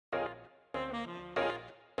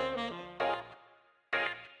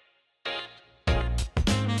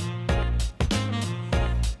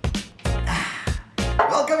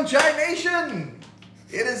Welcome, Chai Nation!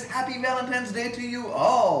 It is Happy Valentine's Day to you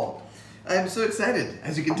all. I'm so excited,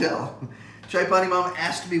 as you can tell. Chai Pani Mom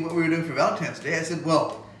asked me what we were doing for Valentine's Day. I said,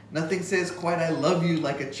 well, nothing says quite I love you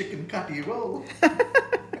like a chicken Kathi roll. Hi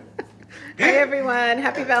everyone,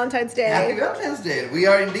 Happy Valentine's Day. Happy Valentine's Day. We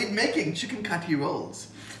are indeed making chicken Kathi rolls.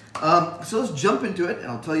 So let's jump into it, and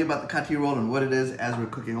I'll tell you about the Kathi roll and what it is as we're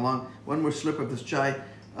cooking along. One more slurp of this chai.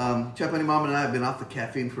 Chai Pani Mom and I have been off the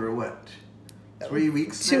caffeine for what? 3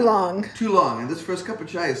 weeks Too now? long. Too long. And this first cup of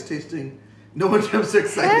chai is tasting, no one I'm so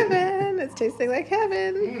excited. Heaven, it's tasting like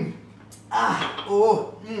heaven.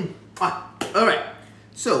 All right.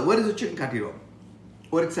 So what is a chicken Kathi roll?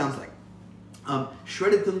 What it sounds like.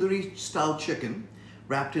 Shredded tandoori style chicken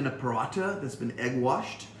wrapped in a paratha that's been egg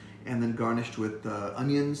washed and then garnished with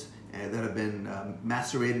onions that have been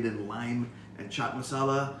macerated in lime and chaat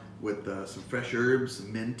masala with some fresh herbs,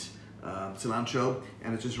 some mint, cilantro,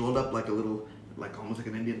 and it's just rolled up like a little, like almost like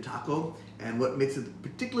an Indian taco. And what makes it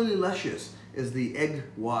particularly luscious is the egg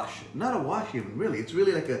wash. Not a wash even, really. It's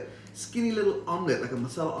really like a skinny little omelet, like a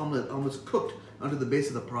masala omelet, almost cooked under the base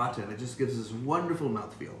of the paratha, and it just gives this wonderful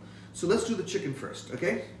mouthfeel. So let's do the chicken first,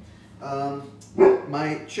 okay?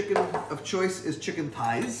 My chicken of choice is chicken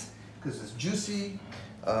thighs, because it's juicy,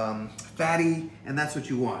 fatty, and that's what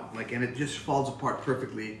you want. Like, and it just falls apart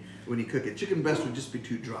perfectly when you cook it. Chicken breast would just be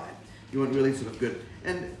too dry. You want really sort of good.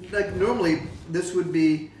 And like normally, this would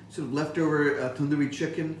be sort of leftover tandoori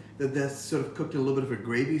chicken that's sort of cooked in a little bit of a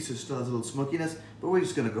gravy, so it still has a little smokiness. But we're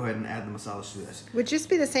just going to go ahead and add the masalas to this. Would this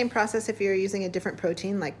be the same process if you're using a different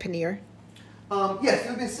protein like paneer? Yes, it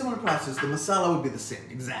would be a similar process. The masala would be the same,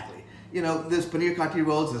 exactly. You know, there's paneer Kathi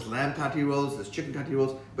rolls, there's lamb Kathi rolls, there's chicken Kathi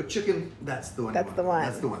rolls, but chicken, that's the one. That's the one.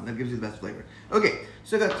 That's the one. That gives you the best flavor. Okay,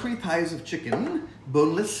 so I got 3 thighs of chicken,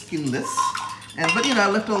 boneless, skinless, but you know, I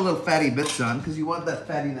left all the little fatty bits on because you want that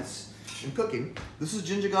fattiness in cooking. This is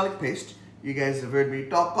ginger garlic paste. You guys have heard me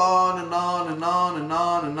talk on and on and on and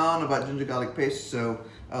on and on about ginger garlic paste, so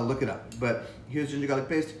look it up. But here's ginger garlic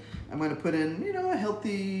paste. I'm going to put in, you know, a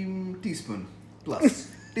healthy teaspoon plus.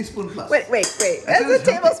 Teaspoon plus. Wait. That's a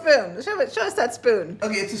tablespoon. Show us that spoon.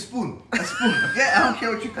 Okay, it's a spoon. A spoon. Okay, I don't care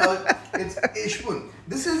what you call it. It's a spoon.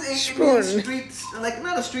 This is a spoon. Street, like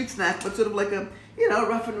not a street snack, but sort of like a, you know,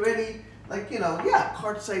 rough and ready, like, you know, yeah,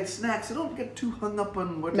 cart-side snack. So don't get too hung up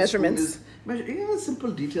on what measurements. You know,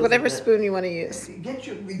 simple details. Whatever like spoon you want to use.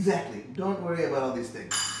 Exactly. Don't worry about all these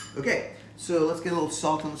things. Okay, so let's get a little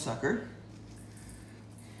salt on the sucker.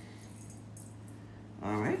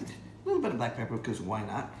 All right. A little bit of black pepper, because why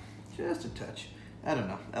not? Just a touch. I don't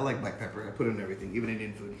know. I like black pepper. I put it in everything, even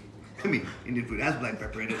Indian food. I mean, Indian food has black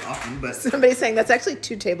pepper in it often, but... Somebody's saying that's actually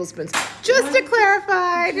 2 tablespoons. Just to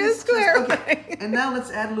clarify, just clarify. Okay. And now let's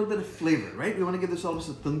add a little bit of flavor, right? We want to give this almost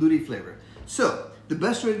a tandoori flavor. So, the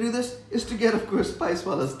best way to do this is to get, of course,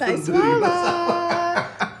 Spicewalla's tandoori masala.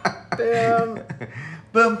 Boom.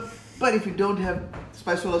 Boom. But if you don't have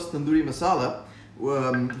Spicewalla's tandoori masala,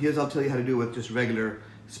 I'll tell you how to do it with just regular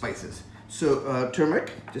spices. So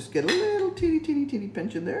turmeric, just get a little teeny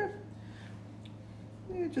pinch in there.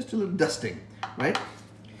 Yeah, just a little dusting, right?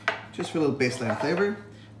 Just for a little baseline flavor.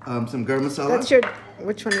 Some garam masala. That's your,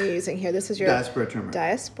 which one are you using here? This is your diaspora turmeric.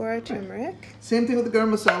 Diaspora turmeric. Right. Same thing with the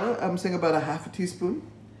garam masala. I'm saying about a ½ teaspoon.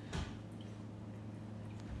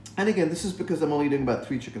 And again, this is because I'm only doing about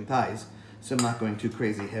 3 chicken thighs, so I'm not going too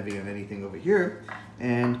crazy heavy on anything over here.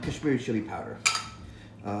 And Kashmiri chili powder.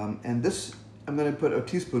 And this, I'm going to put a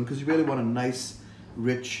teaspoon because you really want a nice,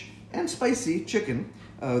 rich, and spicy chicken.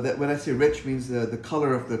 That when I say rich means the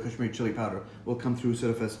color of the Kashmiri chili powder will come through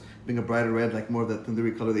sort of as being a brighter red, like more of the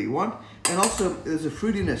tandoori color that you want. And also, there's a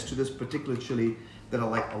fruitiness to this particular chili that I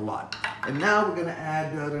like a lot. And now we're going to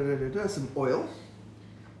add some oil.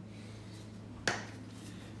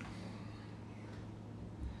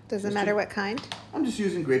 Does it matter what kind? I'm just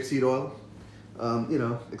using grapeseed oil. You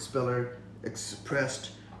know, expeller,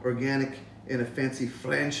 expressed, organic, in a fancy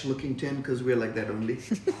French-looking tin because we're like that only.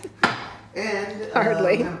 And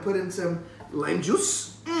hardly. I'm gonna put in some lime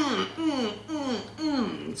juice.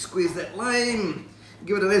 Squeeze that lime.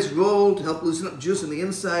 Give it a nice roll to help loosen up juice on the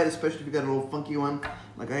inside, especially if you got a little funky one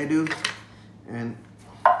like I do. And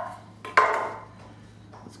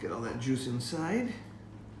let's get all that juice inside.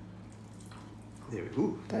 There we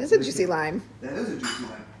go. That is a juicy lime. That is a juicy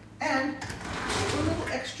lime. And a little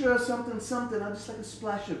extra something, just like a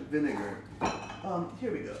splash of vinegar.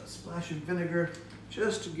 Here we go, a splash of vinegar,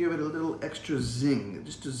 just to give it a little extra zing,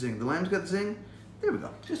 just to zing. The lime's got zing, there we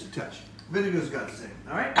go, just a touch. Vinegar's got zing,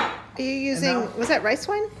 all right? Are you using, was that rice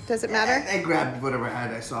wine? Does it matter? I grabbed whatever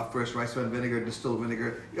I saw first, rice wine vinegar, distilled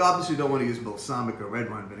vinegar. You obviously don't want to use balsamic or red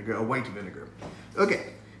wine vinegar, or white vinegar.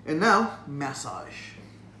 Okay, and now, massage.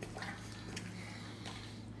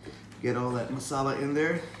 Get all that masala in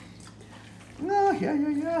there. Oh,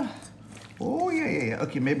 yeah. Oh, yeah.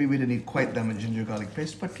 Okay, maybe we didn't need quite that much ginger garlic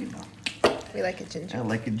paste, but you know. We like it ginger. I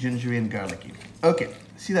like it gingery and garlicky. Okay,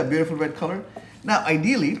 see that beautiful red color? Now,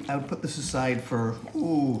 ideally, I would put this aside for,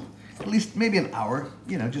 at least maybe an hour,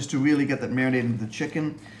 you know, just to really get that marinade into the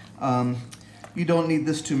chicken. You don't need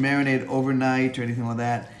this to marinate overnight or anything like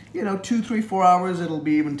that. You know, 2, 3, 4 hours, it'll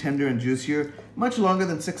be even tender and juicier. Much longer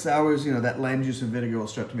than 6 hours, you know, that lime juice and vinegar will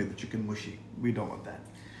start to make the chicken mushy. We don't want that.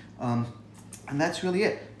 And that's really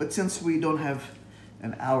it. But since we don't have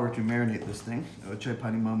an hour to marinate this thing, Chai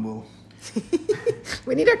Pani Mom will...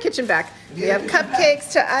 We need our kitchen back. We have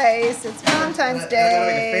cupcakes to ice. It's Valentine's Day. I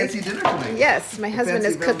gotta make a fancy dinner tonight. Yes, my husband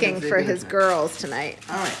is cooking for his girls tonight.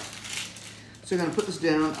 All right. So I'm gonna put this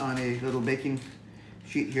down on a little baking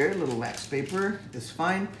sheet here. A little wax paper is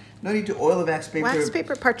fine. No need to oil the wax paper. Wax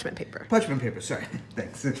paper, parchment paper. Parchment paper, sorry.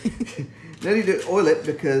 Thanks. No need to oil it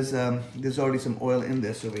because there's already some oil in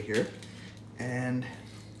this over here. And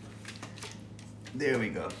there we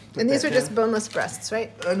go. And these are just boneless breasts,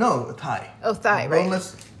 right? No, thigh. Oh, thigh, right.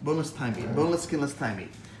 Boneless thigh meat. Boneless, skinless thigh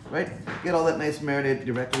meat. Right? Get all that nice marinade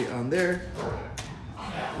directly on there.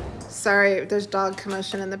 Sorry, there's dog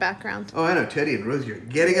commotion in the background. Oh, I know. Teddy and Rosie are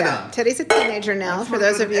getting it on. Teddy's a teenager now, for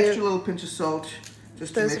those of you. Extra little pinch of salt.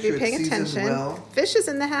 Just to make sure it's seasoned well. Fish is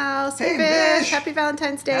in the house. Hey, Fish. Fish! Happy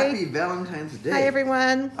Valentine's Day. Happy Valentine's Day. Hi,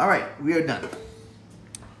 everyone. All right, we are done.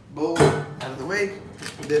 Bowl out of the way.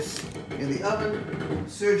 Put this in the oven.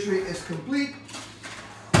 Surgery is complete.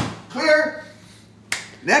 Clear.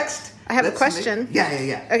 Next. I have a question.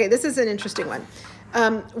 Yeah. Okay, this is an interesting one.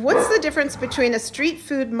 What's the difference between a street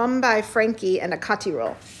food Mumbai Frankie and a Kathi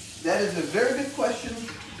roll? That is a very good question.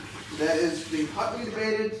 That is being hotly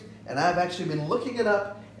debated, and I've actually been looking it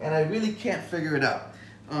up, and I really can't figure it out.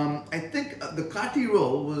 I think the Kathi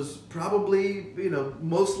roll was probably, you know,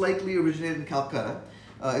 most likely originated in Calcutta.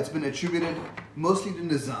 It's been attributed mostly to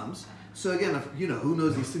Nizams. So again, you know, who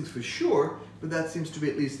knows these things for sure, but that seems to be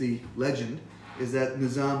at least the legend, is that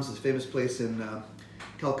Nizam's, this famous place in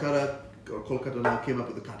Calcutta, or Kolkata now, came up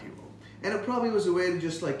with the Kathi roll. And it probably was a way to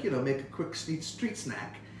just like, you know, make a quick street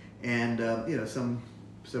snack. And, you know, some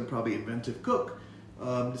probably inventive cook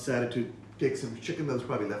decided to take some chicken that was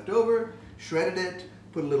probably left over, shredded it,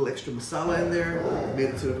 put a little extra masala in there, made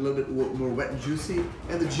it sort of a little bit more wet and juicy.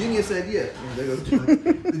 And the genius idea, there goes John.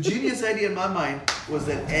 The genius idea in my mind was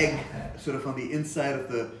that egg sort of on the inside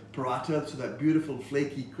of the paratha, so that beautiful,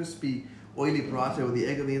 flaky, crispy, oily paratha with the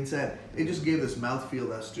egg on the inside. It just gave this mouthfeel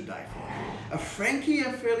that's to die for. A Frankie,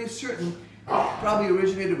 I'm fairly certain, probably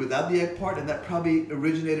originated without the egg part, and that probably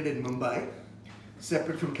originated in Mumbai,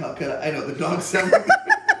 separate from Calcutta. I know, the dog's sound.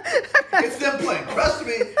 It's them playing. Trust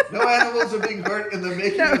me, no animals are being hurt in the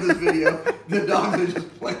making of this video. The dogs are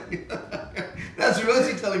just playing. That's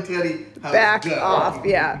Rosie telling Teddy how Back to go. off,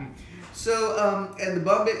 yeah. So, and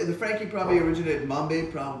the Frankie probably originated in Bombay,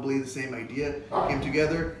 probably the same idea, came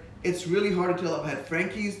together. It's really hard to tell. I've had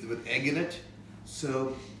Frankies with egg in it,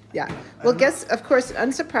 so... Yeah. Well, guess, of course,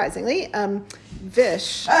 unsurprisingly,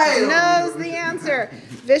 Vish knows the answer.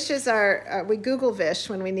 Vish is our, we Google Vish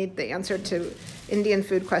when we need the answer to Indian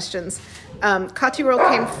food questions. Kathi roll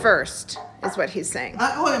came first, is what he's saying.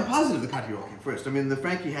 I'm positive the Kathi roll came first. I mean, the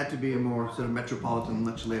Frankie had to be a more sort of metropolitan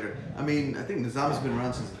much later. I mean, I think Nizam's been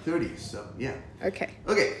around since the 30s, so yeah. Okay.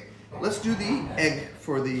 Okay, let's do the egg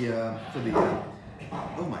for the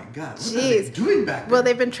oh my God, what are Jeez. they doing back there? Well,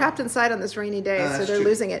 they've been trapped inside on this rainy day, so they're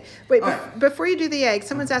losing it. Wait, before you do the egg,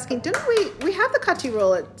 someone's asking, didn't we have the Kathi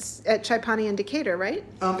roll at Chai Pani in Decatur, right?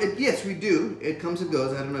 Yes, we do. It comes and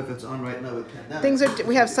goes. I don't know if it's on right now with pandemic. Things are,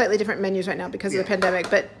 we have slightly different menus right now because of the pandemic,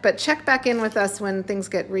 but check back in with us when things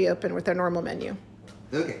get reopened with our normal menu.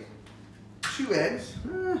 Okay, 2 eggs.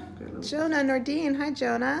 Jonah Nordine, hi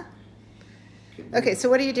Jonah. Okay, so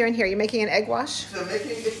what are you doing here? You're making an egg wash? So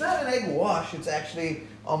it's not an egg wash, it's actually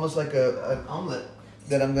almost like an omelet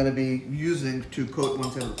that I'm going to be using to coat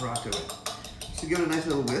one side of the paratha with. So give it a nice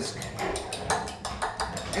little whisk.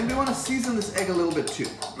 And we want to season this egg a little bit too,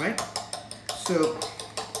 right? So,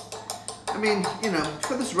 I mean, you know,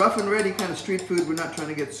 for this rough and ready kind of street food, we're not trying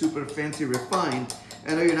to get super fancy refined.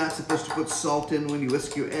 I know you're not supposed to put salt in when you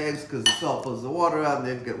whisk your eggs because the salt pulls the water out and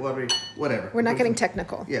they get watery, whatever. We're not getting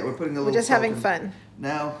technical. Yeah, we're putting a little We're just salt having in. fun.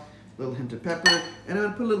 Now, a little hint of pepper, and I'm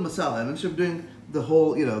going to put a little masala. And instead of doing the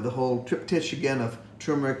whole, you know, the whole triptych again of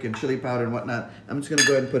turmeric and chili powder and whatnot, I'm just going to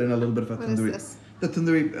go ahead and put in a little bit of a tandoori. What is this? The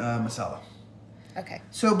tandoori masala. Okay.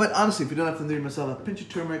 So, but honestly, if you don't have tandoori masala, pinch of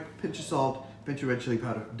turmeric, pinch of salt, pinch of red chili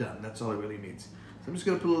powder, done. That's all it really needs. So I'm just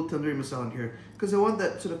going to put a little tandoori masala in here because I want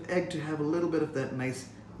that sort of egg to have a little bit of that nice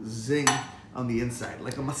zing on the inside,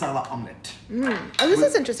 like a masala omelette. Oh, this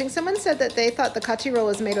is interesting. Someone said that they thought the Kathi roll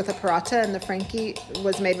was made with a paratha and the frankie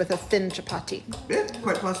was made with a thin chapati. Yeah,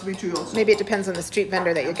 quite possibly true also. Maybe it depends on the street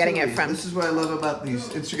vendor that you're getting it from. This is what I love about these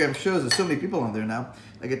Instagram shows. There's so many people on there now.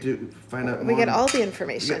 I get to find out more. We get all the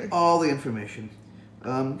information. We get all the information.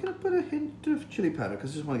 I'm going to put a hint of chili powder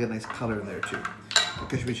because I just want to get a nice color in there too.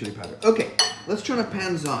 Kashmiri chili powder. Okay, let's turn our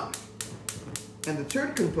pans on. And the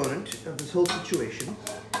third component of this whole situation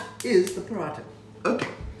is the paratha. Okay,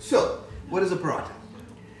 so what is a paratha?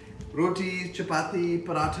 Roti, chapati,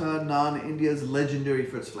 paratha, naan, India's legendary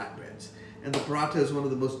for its flatbreads. And the paratha is one of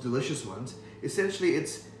the most delicious ones. Essentially,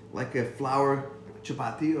 it's like a flour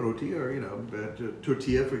chapati or roti, or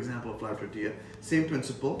tortilla, for example, a flour tortilla. Same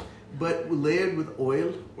principle, but layered with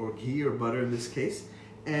oil or ghee or butter in this case.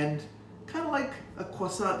 And kind of like a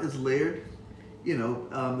croissant is layered.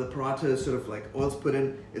 The paratha is sort of like oil's put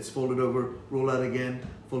in, it's folded over, roll out again,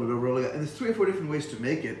 fold it over, roll out. And there's 3 or 4 different ways to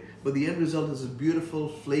make it, but the end result is a beautiful,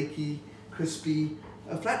 flaky, crispy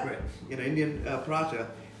flatbread, Indian paratha.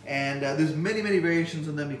 And there's many, many variations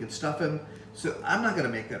on them. You can stuff them. So I'm not going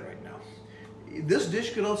to make that right now. This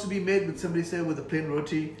dish could also be made with somebody say with a plain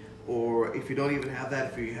roti, or if you don't even have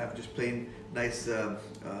that, if you have just plain nice,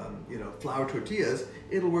 flour tortillas,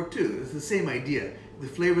 it'll work too. It's the same idea. The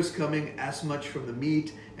flavor's coming as much from the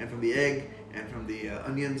meat and from the egg and from the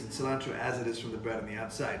onions and cilantro as it is from the bread on the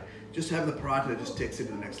outside. Just have the paratha just takes it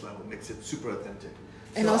to the next level, makes it super authentic.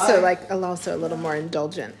 And so also a little more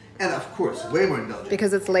indulgent. And of course, way more indulgent.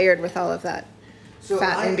 Because it's layered with all of that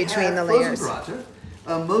fat in between the layers. Paratha.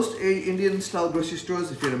 Most Indian style grocery stores,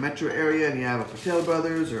 if you're in a metro area and you have a Patel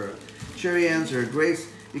Brothers or a Cherry Ann's or a Grace,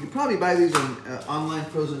 you can probably buy these on online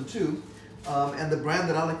frozen too. And the brand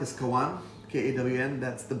that I like is Kawan, K-A-W-N.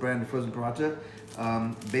 That's the brand of frozen paratha.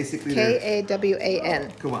 Basically,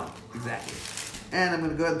 K-A-W-A-N. Kawan, exactly. And I'm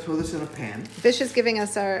going to go ahead and throw this in a pan. Vish is giving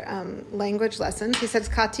us our language lessons. He says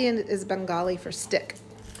Kathi is Bengali for stick.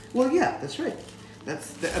 Well, yeah, that's right.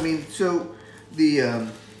 So the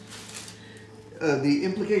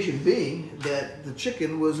implication being that the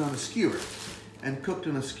chicken was on a skewer and cooked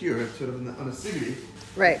on a skewer, sort of on a sigiri.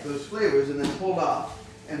 Right. Those flavors, and then pulled off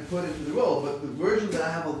and put into the roll. But the version that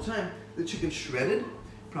I have all the time, the chicken shredded,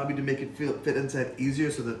 probably to make it fit inside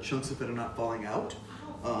easier, so that chunks of it are not falling out.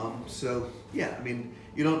 It's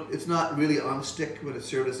not really on a stick when it's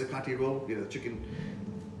served as a Kathi roll. The chicken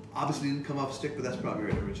obviously didn't come off a stick, but that's probably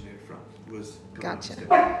where it originated from. It was coming off a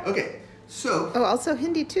stick. Okay. So. Oh, also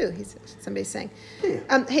Hindi too. Somebody's saying.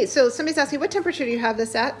 Yeah. Hey, so somebody's asking, what temperature do you have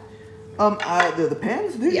this at? The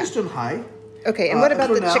pans, they're just on high. Okay, and what about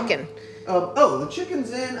the chicken? The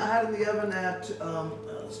chicken's in. I had it in the oven at.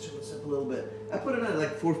 Let's turn this up a little bit. I put it at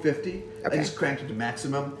like 450. Okay. I just cranked it to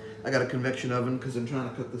maximum. I got a convection oven because I'm trying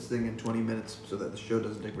to cook this thing in 20 minutes so that the show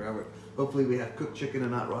doesn't take forever. Hopefully we have cooked chicken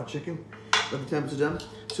and not raw chicken by the time it's done.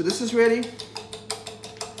 So this is ready.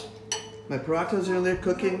 My parathas are in there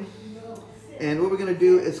cooking. And what we're going to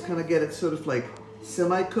do is kind of get it sort of like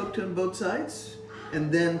semi-cooked on both sides. And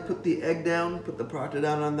then put the egg down, put the paratha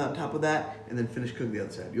down on top of that, and then finish cooking the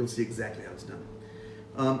other side. You'll see exactly how it's done.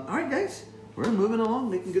 All right, guys. We're moving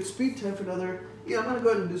along, making good speed. Time for another. I'm going to go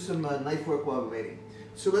ahead and do some knife work while we're waiting.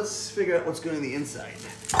 So let's figure out what's going on the inside.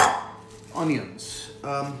 Onions.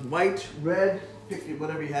 White, red, pick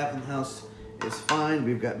whatever you have in the house is fine.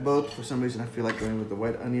 We've got both. For some reason, I feel like going with the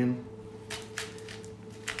white onion.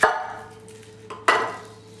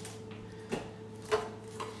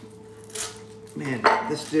 Man,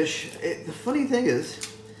 this dish, the funny thing is,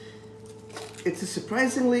 there's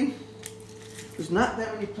not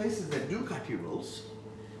that many places that do Kathi rolls,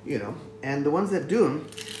 and the ones that do them,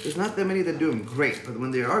 there's not that many that do them great, but when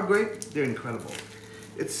they are great, they're incredible.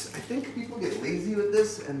 I think people get lazy with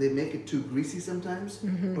this and they make it too greasy sometimes,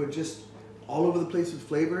 or just all over the place with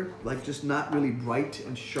flavor, like just not really bright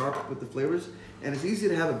and sharp with the flavors. And it's easy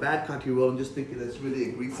to have a bad Kathi roll and just think that it's really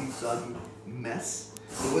a greasy, soggy mess.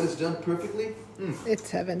 But when it's done perfectly,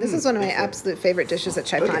 it's heaven. This is one of my absolute favorite dishes at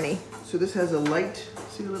Chai Pani. Okay. So this has a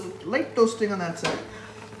little light toasting on that side.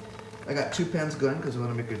 I got 2 pans going because I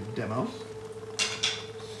want to make a demo.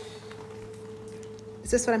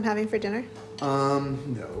 Is this what I'm having for dinner?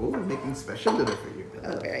 No, I'm making special dinner for you.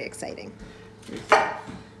 Oh, very exciting. Alright,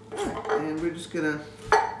 and we're just gonna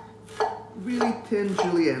really thin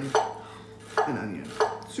julienne an onion.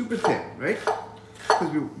 Super thin, right?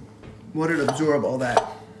 Because we wanted to absorb all that.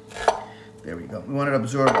 There we go. We wanted to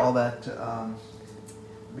absorb all that.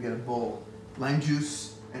 We got a bowl, lime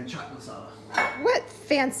juice and chaat masala. What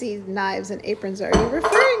fancy knives and aprons are you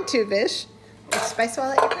referring to, Vish? A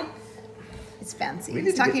Spicewalla apron? He's fancy.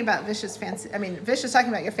 He's talking about Vish's fancy. I mean, Vish is talking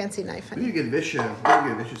about your fancy knife. We need to get Vish a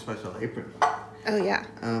Spicewalla apron. Oh yeah,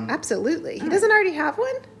 absolutely. He doesn't already have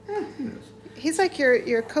one. He knows. He's like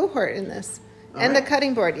your cohort in this. And the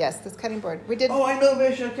cutting board, yes, this cutting board. We did. Oh, I know,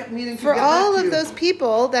 Vish. I kept meaning to for get all back to of those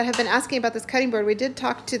people that have been asking about this cutting board. We did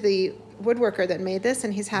talk to the woodworker that made this,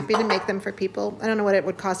 and he's happy to make them for people. I don't know what it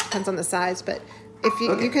would cost; depends on the size. But if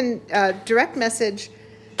you can direct message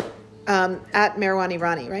at Meherwan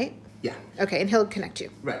Irani, right? Yeah. Okay, and he'll connect you.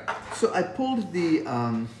 Right. So I pulled the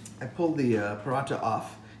paratha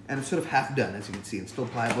off, and it's sort of half done, as you can see. It's still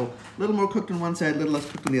pliable. A little more cooked on one side, a little less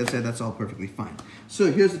cooked on the other side. That's all perfectly fine.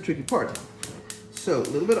 So here's the tricky part. So a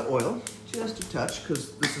little bit of oil, just a touch,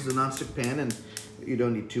 because this is a nonstick pan, and you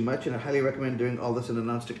don't need too much. And I highly recommend doing all this in a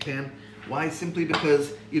nonstick pan. Why? Simply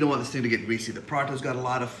because you don't want this thing to get greasy. The paratha's got a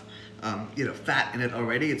lot of fat in it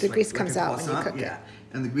already. It's the grease comes out when you cook it. Yeah,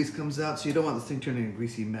 and the grease comes out, so you don't want this thing turning into a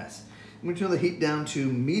greasy mess. I'm going to turn the heat down to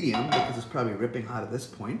medium because it's probably ripping hot at this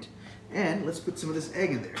point. And let's put some of this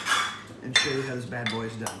egg in there and show you how this bad boy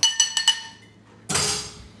is done.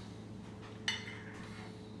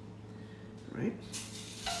 Right?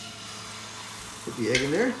 Put the egg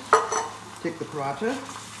in there. Take the paratha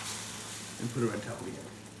and put it on top of the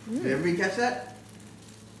egg. Did everybody catch that?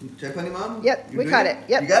 Check on your mom? Yep, we caught it.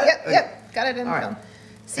 Yep, you got it? Yep. Got it in the film. Right.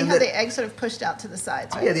 See how the egg sort of pushed out to the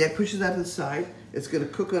sides, right? Yeah, the egg pushes out to the side. It's going to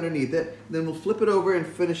cook underneath it. Then we'll flip it over and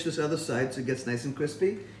finish this other side so it gets nice and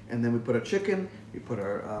crispy. And then we put our chicken, we put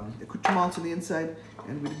our accoutrements on the inside,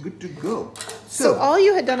 and we're good to go. So all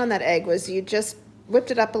you had done on that egg was you just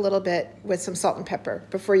whipped it up a little bit with some salt and pepper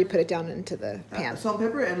before you put it down into the pan. Salt and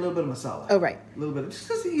pepper and a little bit of masala. Oh, right. A little bit. Just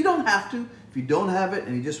because you don't have to. If you don't have it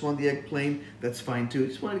and you just want the egg plain, that's fine too.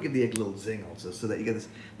 Just wanted to give the egg a little zing also so that you get this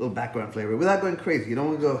little background flavor without going crazy. You don't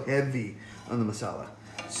want to go heavy on the masala.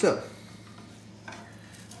 So,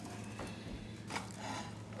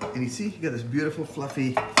 and you see, you got this beautiful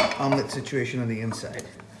fluffy omelet situation on the inside.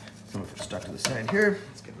 Some of it stuck to the side here.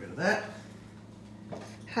 Let's get rid of that.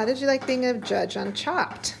 How did you like being a judge on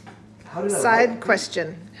Chopped? How did I Side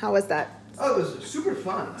question. How was that? Oh, it was super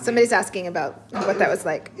fun. Somebody's asking about what that was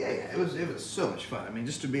like. Yeah, it was so much fun. I mean,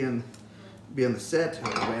 just to be on the set,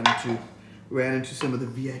 I ran into some of the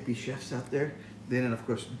VIP chefs out there. They didn't, of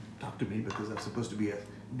course, talk to me because I'm supposed to be a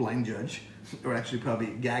blind judge, or actually probably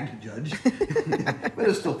a gagged judge. But it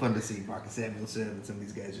was still fun to see Marcus Samuelson and some of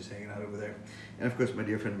these guys just hanging out over there. And of course, my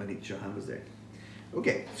dear friend Manik Chauhan was there.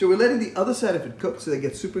 Okay, so we're letting the other side of it cook so they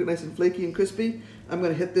get super nice and flaky and crispy. I'm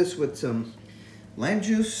going to hit this with some lime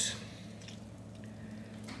juice.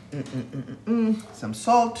 Some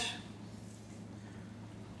salt,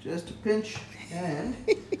 just a pinch, and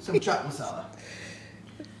some chaat masala.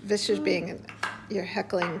 Vish is being your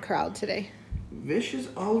heckling crowd today. Vish is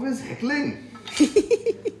always heckling.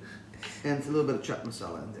 And it's a little bit of chaat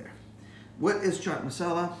masala in there. What is chaat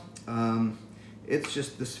masala? It's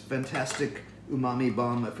just this fantastic umami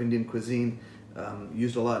bomb of Indian cuisine,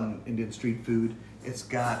 used a lot in Indian street food. It's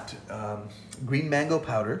got green mango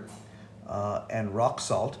powder, and rock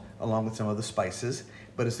salt, along with some other spices.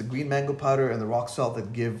 But it's the green mango powder and the rock salt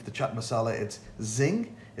that give the chaat masala its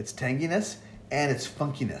zing, its tanginess, and its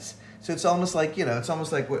funkiness. So it's almost like,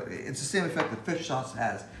 it's the same effect that fish sauce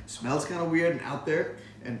has. Smells kind of weird and out there,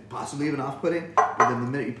 and possibly even off-putting, but then the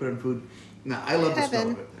minute you put it in food, now I love the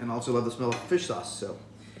smell of it, and also love the smell of fish sauce, so.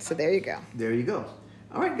 So there you go. There you go.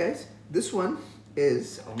 All right, guys, this one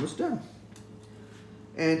is almost done.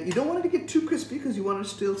 And you don't want it to get too crispy because you want it to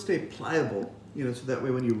still stay pliable, so that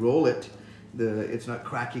way when you roll it, it's not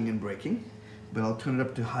cracking and breaking. But I'll turn it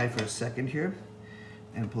up to high for a second here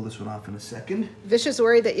and pull this one off in a second. Vish is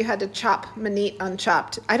worried that you had to chop Manit on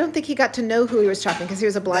Chopped. I don't think he got to know who he was chopping because he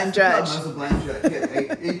was a blind judge. I was a blind judge. Yeah,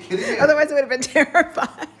 are you kidding me? Otherwise, it would have been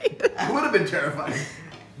terrified. I would have been terrified.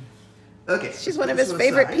 Okay. She's one of his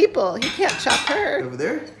favorite people. He can't chop her. Over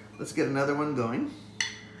there. Let's get another one going.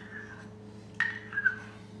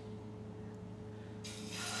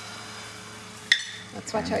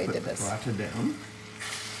 Let's watch how you did this. Paratha down.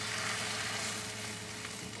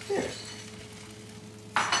 There.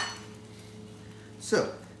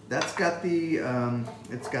 So that's got the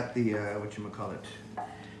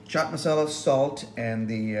chaat masala, salt, and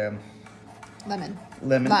the lime,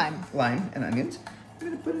 and onions. I'm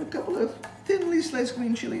gonna put in a couple of thinly sliced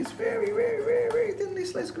green chilies, very, very, very, very thinly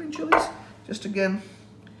sliced green chilies, just again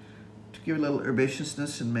to give it a little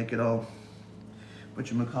herbaceousness and make it all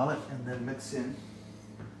and then mix in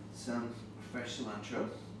some fresh cilantro,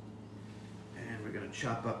 and we're gonna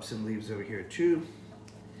chop up some leaves over here too.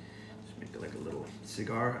 Just make it like a little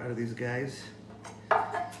cigar out of these guys.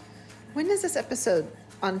 When is this episode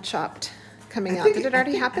on Chopped coming out. Did it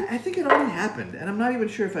already happen? I think it already happened, and I'm not even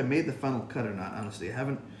sure if I made the final cut or not, honestly. I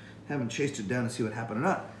haven't chased it down to see what happened or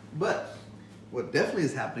not. But what definitely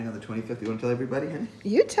is happening on the 25th, you want to tell everybody, honey?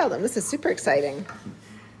 You tell them. This is super exciting.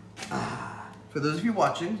 For those of you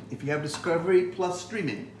watching, if you have Discovery Plus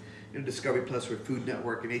streaming, Discovery Plus for Food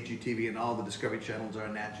Network and HGTV and all the Discovery channels are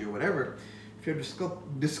Nat Geo, whatever. If you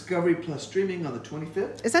have Discovery Plus streaming on the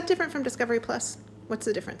 25th. Is that different from Discovery Plus? What's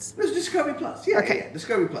the difference? It's Discovery Plus. Yeah, okay. Yeah,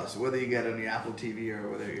 Discovery Plus. Whether you get it on your Apple TV or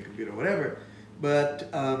whether your computer, whatever. But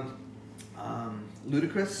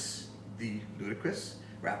Ludacris, the Ludacris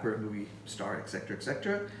rapper, movie star,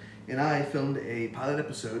 etc., and I filmed a pilot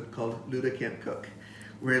episode called Luda Can't Cook,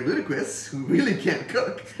 where Ludacris, who really can't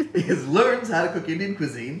cook, learns how to cook Indian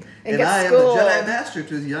cuisine, and I am the Jedi Master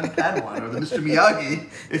to his young Padawan, or the Mr. Miyagi,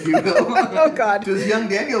 if you will. Oh, God. To his young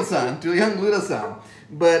Daniel-san, to a young Luda-san.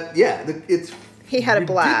 But yeah, he had a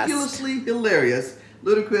blast. Ridiculously hilarious.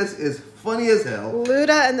 Ludacris is funny as hell.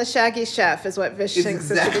 Luda and the Shaggy Chef is what Vish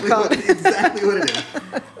thinks it should be called. Exactly what it is.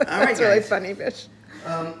 All right, That's really funny, Vish.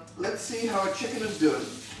 Let's see how our chicken is doing.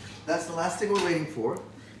 That's the last thing we're waiting for.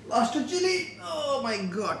 Lost a chili. Oh my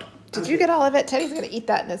God. Did you get all of it? Teddy's going to eat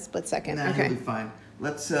that in a split second. Nah, okay. He'll be fine.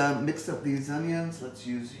 Let's mix up these onions. Let's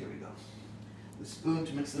use, here we go, the spoon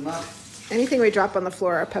to mix them up. Anything we drop on the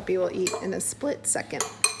floor, our puppy will eat in a split second.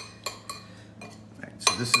 All right,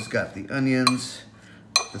 so this has got the onions,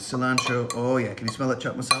 the cilantro. Oh yeah, can you smell that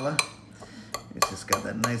chaat masala? It's just got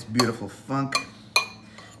that nice, beautiful funk.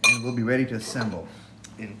 And we'll be ready to assemble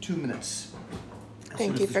in 2 minutes.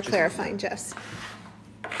 Thank you for clarifying, Jess.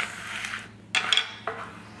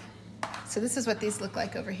 So this is what these look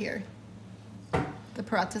like over here. The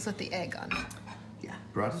parathas with the egg on them. Yeah,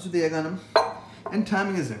 parathas with the egg on them. And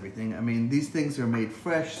timing is everything. I mean, these things are made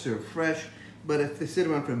fresh, served fresh, but if they sit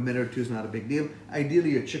around for a minute or two, it's not a big deal.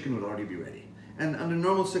 Ideally, your chicken would already be ready. And under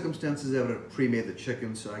normal circumstances, I would have pre-made the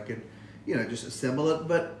chicken so I could, just assemble it.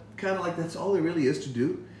 But kind of like that's all there really is to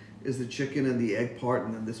do, is the chicken and the egg part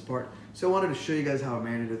and then this part. So I wanted to show you guys how I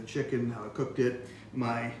marinated the chicken, how I cooked it,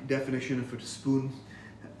 my definition of a spoon,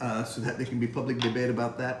 so that there can be public debate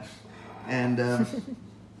about that. And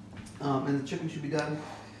and the chicken should be done.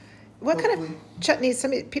 What kind of chutneys?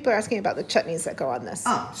 Some people are asking about the chutneys that go on this.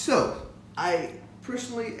 So I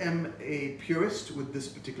personally am a purist with this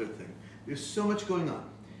particular thing. There's so much going on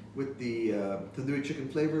with the tandoori chicken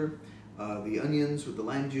flavor, the onions with the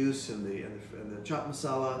lime juice and the chaat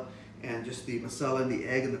masala, and just the masala and the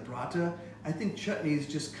egg and the paratha. I think chutneys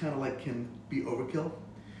just kind of like can be overkill.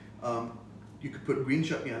 You could put green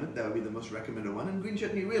chutney on it. That would be the most recommended one. And green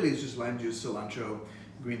chutney really is just lime juice, cilantro,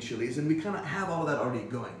 green chilies, and we kind of have all of that already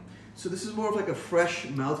going. So this is more of like a fresh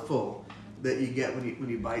mouthful that you get when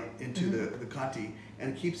you bite into the Kathi,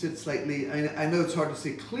 and it keeps it slightly. I know it's hard to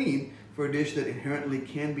say clean for a dish that inherently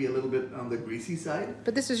can be a little bit on the greasy side.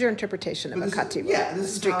 But this is your interpretation of a Kathi roll. Yeah,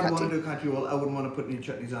 this is how I want to do a Kathi roll. I wouldn't want to put any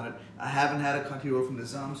chutneys on it. I haven't had a Kathi roll from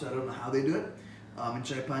Nizam, so I don't know how they do it. In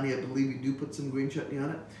Chai Pani, I believe we do put some green chutney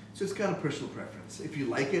on it. So it's kind of personal preference, if you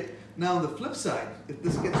like it. Now on the flip side, if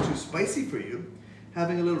this gets too spicy for you,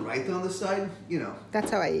 having a little raita on the side,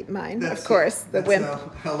 That's how I eat mine, of course, the wimp.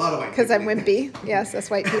 A lot of white people. Because I'm wimpy. Yes,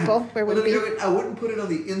 that's white people. We're wimpy. I wouldn't put it on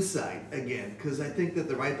the inside again, because I think that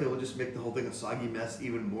the raita will just make the whole thing a soggy mess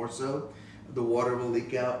even more so. The water will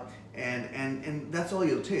leak out, and that's all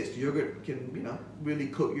you'll taste. Yogurt can, really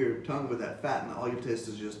coat your tongue with that fat, and all you taste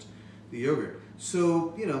is just the yogurt.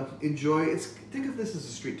 So, enjoy. Think of this as a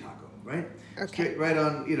street taco, right? Okay. Straight right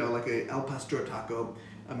on, like a al pastor taco.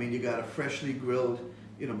 I mean, you got a freshly grilled,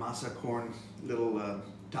 masa corn little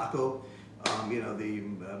taco.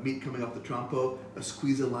 The meat coming off the trompo, a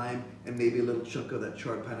squeeze of lime, and maybe a little chunk of that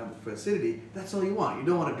charred pineapple for acidity. That's all you want. You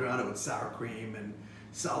don't want to drown it with sour cream and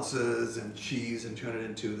salsas and cheese and turn it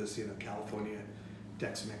into this, California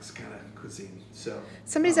Tex-Mex kind of cuisine. So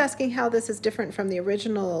somebody's asking how this is different from the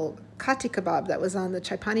original Kathi kebab that was on the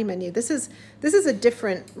Chai Pani menu. This is a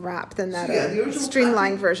different wrap than that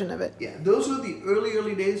streamlined version of it. Yeah, those were the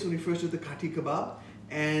early days when we first did the Kathi kebab,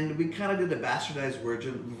 and we kind of did a bastardized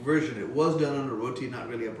version. It was done on a roti, not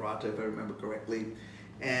really a paratha, if I remember correctly,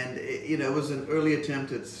 and it was an early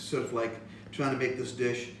attempt at sort of like trying to make this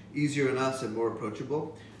dish easier on us and more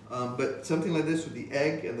approachable. But something like this with the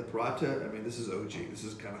egg and the paratha, I mean, this is OG. This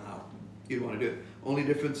is kind of how you'd want to do it. Only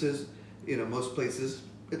difference is, most places,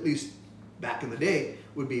 at least back in the day,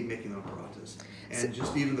 would be making their parathas. And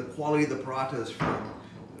just even the quality of the parathas from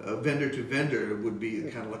vendor to vendor would be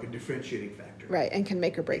kind of like a differentiating factor. Right, and can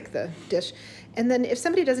make or break the dish. And then if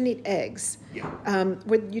somebody doesn't eat eggs,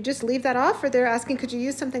 would you just leave that off? Or they're asking, could you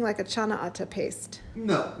use something like a chana atta paste?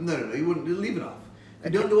 No, you wouldn't leave it off.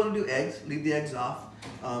 If you don't want to do eggs, leave the eggs off.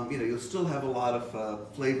 You know, you'll still have a lot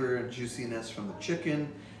of flavor and juiciness from the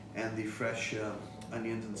chicken and the fresh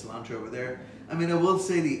onions and cilantro over there. I mean, I will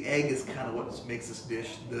say the egg is kind of what makes this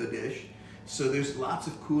dish the dish. So there's lots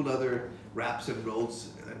of cool other wraps and rolls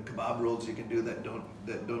and kebab rolls you can do that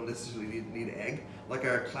don't necessarily need egg. Like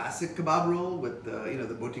our classic kebab roll with you know,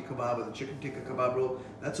 the boti kebab or the chicken tikka kebab roll.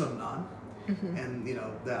 That's on naan. And you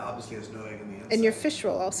know, that obviously has no egg in the inside. And your fish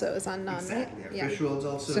roll also is on naan, exactly. right? Yeah. Fish roll is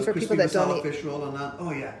also so for crispy people that masala don't eat fish roll on naan.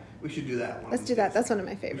 Oh yeah, we should do that one. Let's do that. That's one of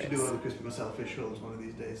my We favorites. should do one of the crispy masala fish rolls one of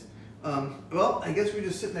these days. Well, I guess we're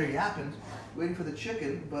just sitting there yapping, waiting for the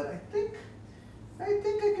chicken, but I think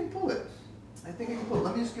I can pull it. I think I can pull it.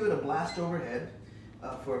 Let me just give it a blast overhead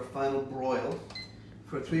for a final broil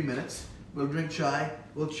for 3 minutes. We'll drink chai,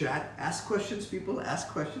 we'll chat, ask questions, people, ask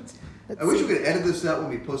questions. I wish we could edit this out when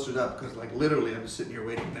we post it up, because like literally I'm just sitting here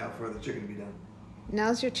waiting now for the chicken to be done.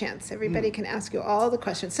 Now's your chance. Everybody can ask you all the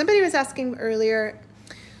questions. Somebody was asking earlier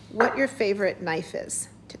what your favorite knife is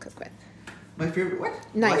to cook with. My favorite what?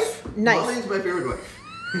 Knife. Molly is my favorite wife.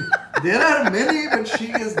 There are many, but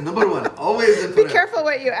she is number one. Always in Be careful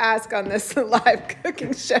what you ask on this live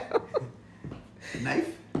cooking show.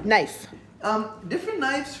 Knife? Knife. Different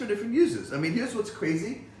knives for different uses. I mean, here's what's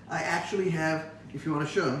crazy. I actually have, if you want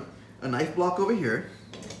to show them, a knife block over here,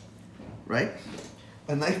 right?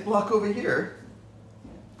 A knife block over here.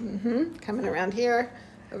 Coming around here,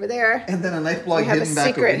 over there. And then a knife block we have hidden a back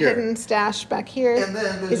over secret here. hidden stash back here. And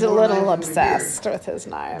then there's He's a more little knives over here. obsessed with his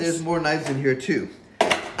knives. There's more knives in here too.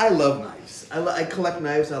 I love knives. I collect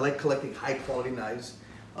knives. I like collecting high quality knives.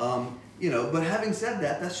 You know, but having said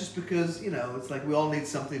that, that's just because, you know, it's like we all need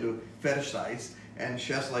something to fetishize, and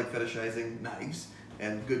chefs like fetishizing knives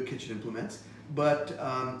and good kitchen implements. But,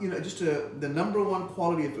 you know, just the number one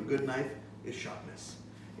quality of a good knife is sharpness.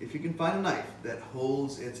 If you can find a knife that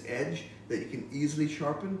holds its edge, that you can easily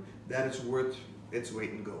sharpen, that is worth its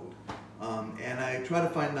weight in gold. And I try to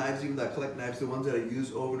find knives, even though I collect knives, the ones that I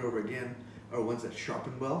use over and over again are ones that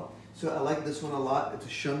sharpen well. So I like this one a lot. It's a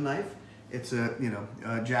shun knife. It's a, you know,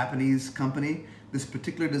 a Japanese company. This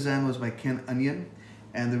particular design was by Ken Onion.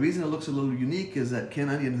 And the reason it looks a little unique is that Ken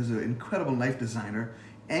Onion is an incredible knife designer,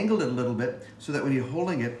 angled it a little bit so that when you're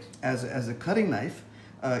holding it as a cutting knife,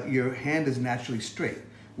 your hand is naturally straight.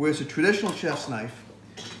 Whereas a traditional chef's knife,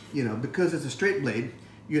 you know, because it's a straight blade,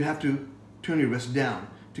 you'd have to turn your wrist down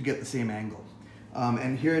to get the same angle.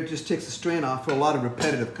 And here it just takes the strain off for a lot of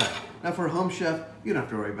repetitive cut. Now for a home chef, you don't have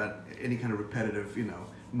to worry about any kind of repetitive, you know,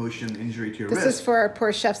 motion injury to your wrist. This is for our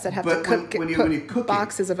poor chefs that have to cook, when you're cooking,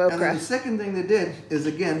 boxes of okra. And then the second thing they did is,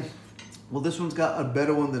 again, well, this one's got a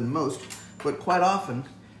better one than most, but quite often,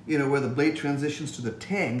 you know, where the blade transitions to the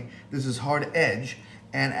tang, there's this hard edge,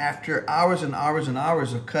 and after hours and hours and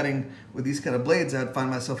hours of cutting with these kind of blades, I'd find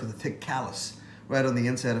myself with a thick callus right on the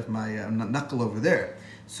inside of my knuckle over there.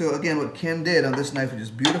 So again, what Ken did on this knife, which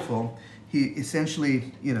is beautiful, he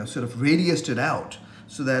essentially, you know, sort of radiused it out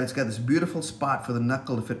so that it's got this beautiful spot for the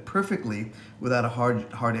knuckle to fit perfectly without a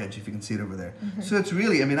hard edge, if you can see it over there. So it's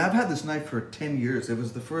really, I mean, I've had this knife for 10 years. It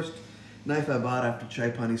was the first knife I bought after Chai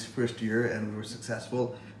Pani's first year, and we were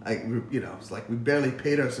successful. You know, it's like we barely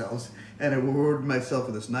paid ourselves, and I rewarded myself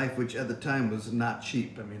with this knife, which at the time was not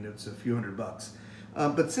cheap. I mean, it's a few $100.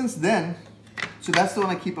 But since then, so that's the one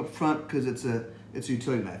I keep up front because it's a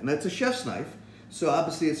utility knife. And it's a chef's knife, so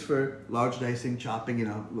obviously it's for large dicing, chopping, you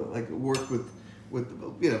know, like work with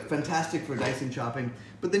you know, fantastic for dicing, chopping.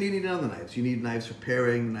 But then you need other knives. You need knives for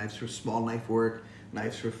paring, knives for small knife work,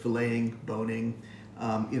 knives for filleting, boning,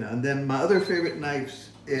 you know. And then my other favorite knives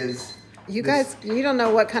is you guys, you don't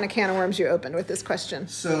know what kind of can of worms you opened with this question.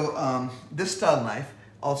 So this style knife,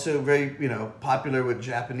 also very, you know, popular with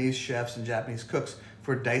Japanese chefs and Japanese cooks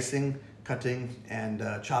for dicing, cutting, and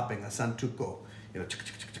chopping, a santuko, you know,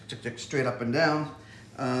 straight up and down.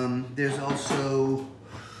 There's also,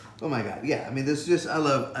 oh my God, yeah, I mean, this is just, I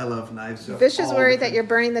love knives. So Vish is worried that you're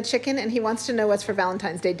burning the chicken, and he wants to know what's for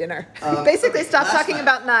Valentine's Day dinner. Basically, stop talking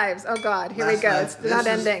about knives. Oh God, here we go. It's not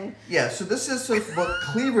ending. Yeah, so this is sort of what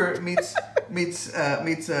cleaver meets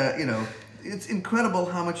you know, it's incredible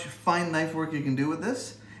how much fine knife work you can do with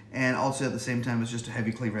this, and also at the same time it's just a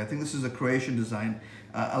heavy cleaver. I think this is a Croatian design.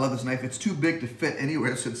 I love this knife. It's too big to fit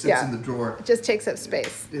anywhere, so it sits in the drawer. It just takes up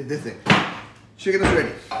space. This thing. Chicken is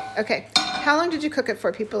ready. Okay. How long did you cook it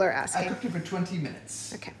for? People are asking. I cooked it for 20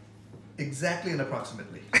 minutes. Okay. Exactly and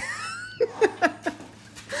approximately.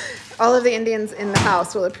 All of the Indians in the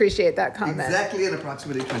house will appreciate that comment. Exactly and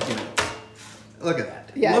approximately 20 minutes. Look at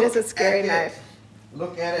that. Yeah, it is a scary knife.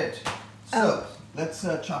 Look at it. So, let's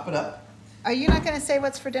chop it up. Are you not going to say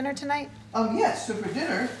what's for dinner tonight? Yes, so for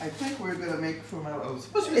dinner, I think we're going to make from our... Oh, it's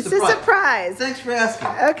supposed to be It's a surprise. Thanks for asking.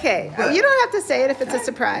 Okay. You don't have to say it if it's a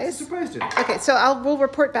surprise. It's a surprise dinner. Okay, so we'll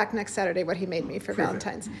report back next Saturday what he made me for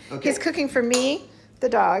Valentine's. Okay. He's cooking for me, the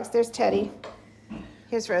dogs. There's Teddy.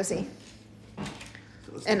 Here's Rosie.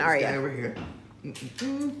 So let's And get Arya. this guy over here.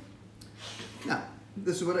 Now,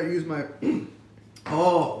 this is what I use my...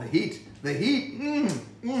 Oh, the heat. The heat.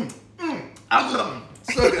 Awesome.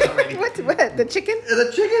 So good already. What? The chicken?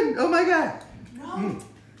 The chicken. Oh my God.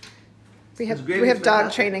 We have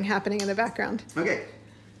dog training happening in the background. Okay.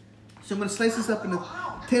 So I'm going to slice this up into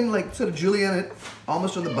thin, like sort of julienne it,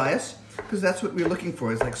 almost on the bias, because that's what we're looking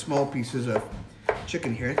for, is like small pieces of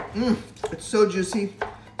chicken here. It's so juicy,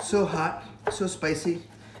 so hot, so spicy,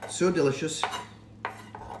 so delicious.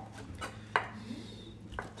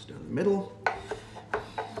 It's down the middle.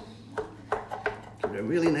 Give it a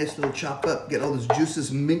really nice little chop up, get all those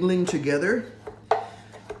juices mingling together.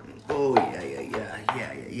 Oh,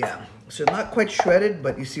 yeah. So not quite shredded,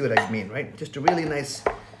 but you see what I mean, right? Just a really nice,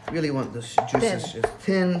 really want those juices just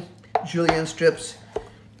thin, julienne strips.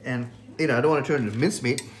 And, I don't want to turn it into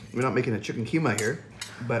mincemeat. We're not making a chicken keema here.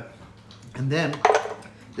 And then,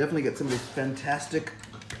 definitely get some of these fantastic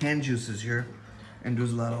pan juices here and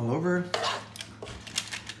drizzle that all over.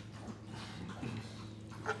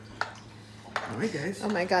 All right, guys. Oh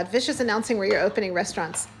my God, Vish is announcing where you're opening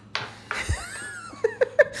restaurants.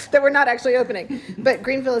 That we're not actually opening. But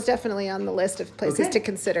Greenville is definitely on the list of places to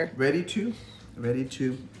consider. Ready to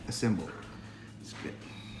assemble. Let's get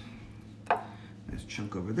nice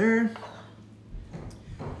chunk over there.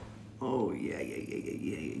 Oh, yeah.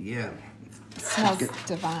 It smells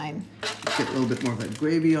divine. Get a little bit more of that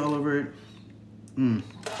gravy all over it. Oh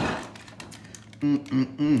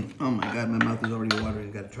my God, my mouth is already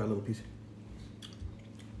watering. Got to try a little piece.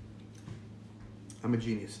 I'm a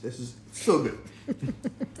genius. This is so good.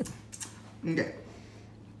 Okay.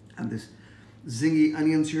 And this zingy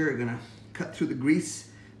onions here are gonna cut through the grease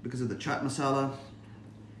because of the chaat masala.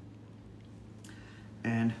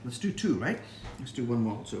 And let's do two, right? Let's do one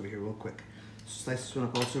more also over here real quick. Slice this one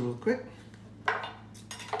up also real quick.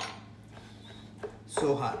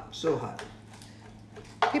 So hot, so hot.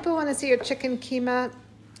 People want to see your chicken keema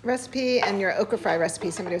recipe and your okra fry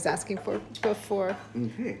recipe somebody was asking for before.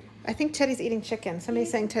 Okay. I think Teddy's eating chicken.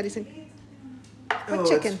 Somebody's saying Teddy's eating... What Oh,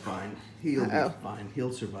 chicken? that's fine. He'll be fine.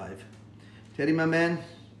 He'll survive. Teddy, my man,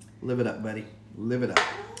 live it up, buddy. Live it up.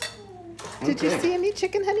 Did you see him eat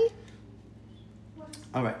chicken, honey?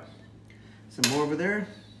 All right. Some more over there.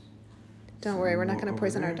 Don't worry, we're not going to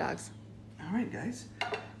poison our dogs. All right, guys.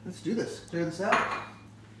 Let's do this. Clear this out.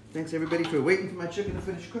 Thanks, everybody, for waiting for my chicken to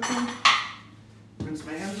finish cooking. Rinse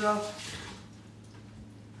my hands off.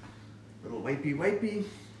 Little wipey.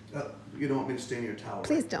 Oh, you don't want me to stain your towel.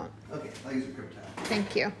 Please don't. Okay, I'll use a crib towel.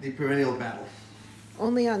 Thank you. The perennial battle.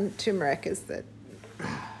 Only on turmeric is that.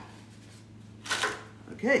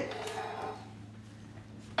 Okay.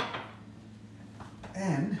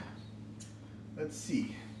 And let's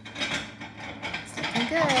see. It's looking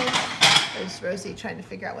good. There's Rosie trying to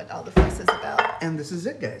figure out what all the fuss is about. And this is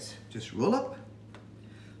it, guys. Just roll up.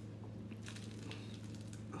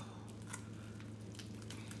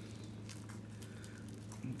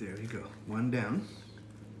 There you go. One down.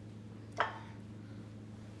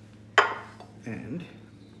 And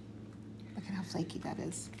look at how flaky that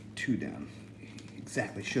is. Two down.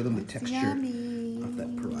 Exactly. Show them the texture of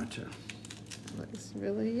that paratha. Looks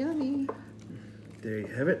really yummy. There you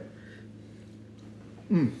have it.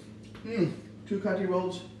 Two Kathi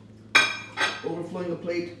rolls. Overflowing the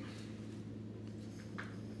plate.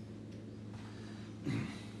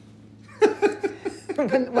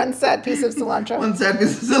 One sad piece of cilantro. One sad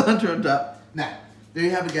piece of cilantro on top. Now, there you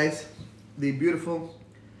have it, guys. The beautiful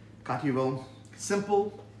Kathi roll.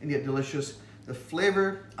 Simple and yet delicious. The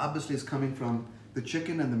flavor obviously is coming from the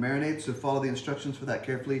chicken and the marinade, so follow the instructions for that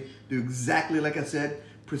carefully. Do exactly like I said,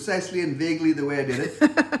 precisely and vaguely the way I did it.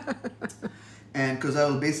 And because I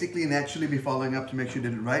will basically naturally be following up to make sure you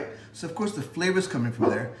did it right. So of course the flavor is coming from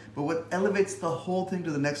there, but what elevates the whole thing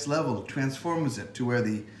to the next level, transforms it to where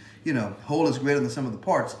the whole is greater than the sum of the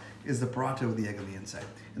parts, is the paratha with the egg on the inside.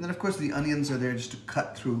 And then of course the onions are there just to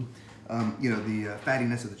cut through, the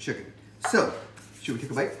fattiness of the chicken. So, should we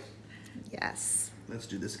take a bite? Yes. Let's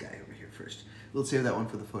do this guy over here first. We'll save that one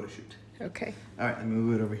for the photo shoot. Okay. All right, let me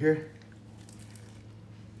move it over here.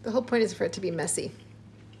 The whole point is for it to be messy.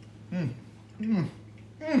 Oh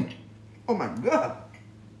my God.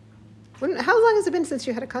 How long has it been since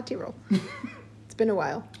you had a Kathi roll? It's been a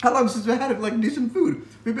while. How long since we had like decent food?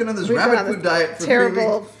 We've been on this rabbit food diet for 3 weeks.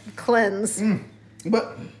 Terrible cleanse.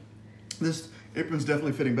 But this apron's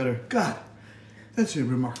definitely fitting better. God, that's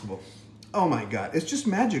remarkable. Oh my God, it's just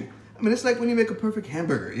magic. I mean, it's like when you make a perfect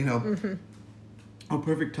hamburger, you know, a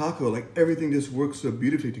perfect taco, like everything just works so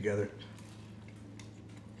beautifully together.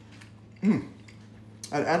 I'd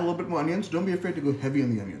add a little bit more onions. Don't be afraid to go heavy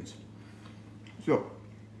on the onions. So,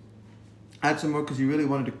 add some more because you really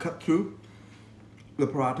wanted to cut through the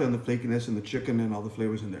paratha and the flakiness and the chicken and all the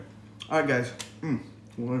flavors in there. All right, guys.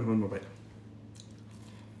 One more bite.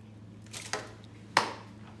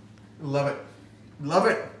 Love it. Love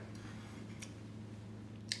it.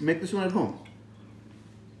 Make this one at home.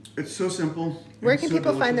 It's so simple. Where can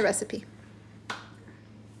people find the recipe?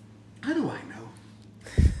 How do I know?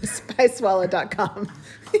 Spicewalla.com.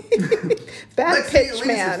 Bad pitch,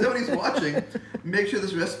 man. If somebody's watching, make sure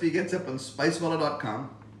this recipe gets up on Spicewalla.com.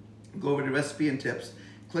 Go over to recipe and tips,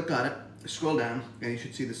 click on it, scroll down, and you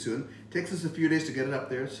should see this soon. It takes us a few days to get it up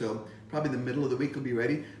there, so probably the middle of the week will be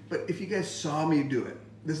ready. But if you guys saw me do it,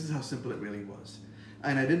 this is how simple it really was.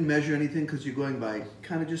 And I didn't measure anything because you're going by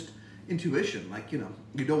kind of just intuition. Like, you know,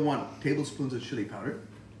 you don't want tablespoons of chili powder.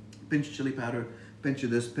 Pinch chili powder, pinch of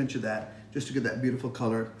this, pinch of that, just to get that beautiful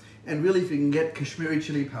color. And really, if you can get Kashmiri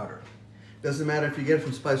chili powder, doesn't matter if you get it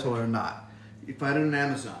from Spicewalla or not. You find it on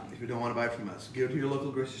Amazon. If you don't want to buy it from us, give it to your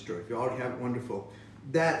local grocery store. If you already have it, wonderful.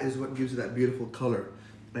 That is what gives you that beautiful color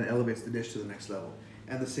and elevates the dish to the next level.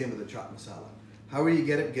 And the same with the chaat masala. However you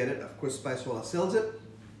get it, get it. Of course, Spicewalla sells it.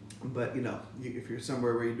 But, you know, if you're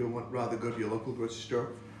somewhere where you don't want, rather go to your local grocery store,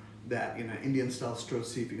 that, you know, Indian style store,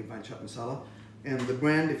 see if you can find chaat masala. And the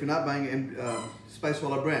brand, if you're not buying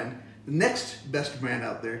Spicewalla brand, the next best brand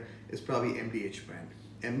out there is probably MDH brand.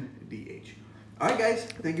 MDH. All right, guys.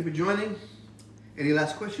 Thank you for joining. Any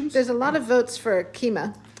last questions? There's a lot of votes for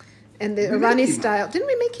keema and the Irani style. Didn't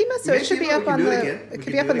we make keema? So it should be up on the. It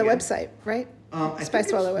could be up on the website, right?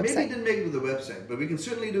 Spicewalla website. Maybe it didn't make it to the website, but we can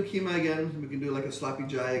certainly do keema again. We can do like a sloppy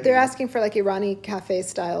jai again. They're asking for like Irani cafe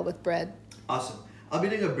style with bread. Awesome. I'll be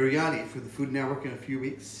doing a biryani for the Food Network in a few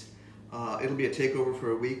weeks. It'll be a takeover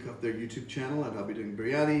for a week of their YouTube channel, and I'll be doing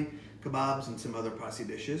biryani, kebabs, and some other Parsi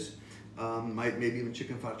dishes. Maybe even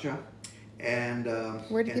chicken farcha. And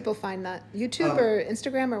where do people find that? YouTube or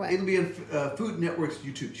Instagram or what? It'll be on Food Network's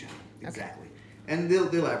YouTube channel. Exactly. Okay. And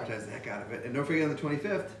they'll advertise the heck out of it. And don't forget on the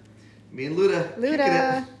 25th, me and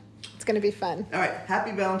Luda. It's going to be fun. All right.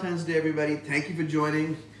 Happy Valentine's Day, everybody. Thank you for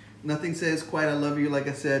joining. Nothing says quite I love you, like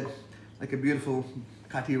I said, like a beautiful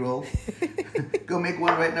Kathi roll. Go make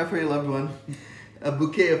one right now for your loved one. A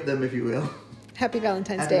bouquet of them, if you will. Happy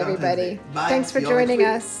Valentine's Day, everybody. Bye. Thanks for joining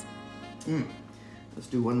us. Let's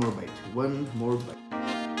do one more bite. One more bite.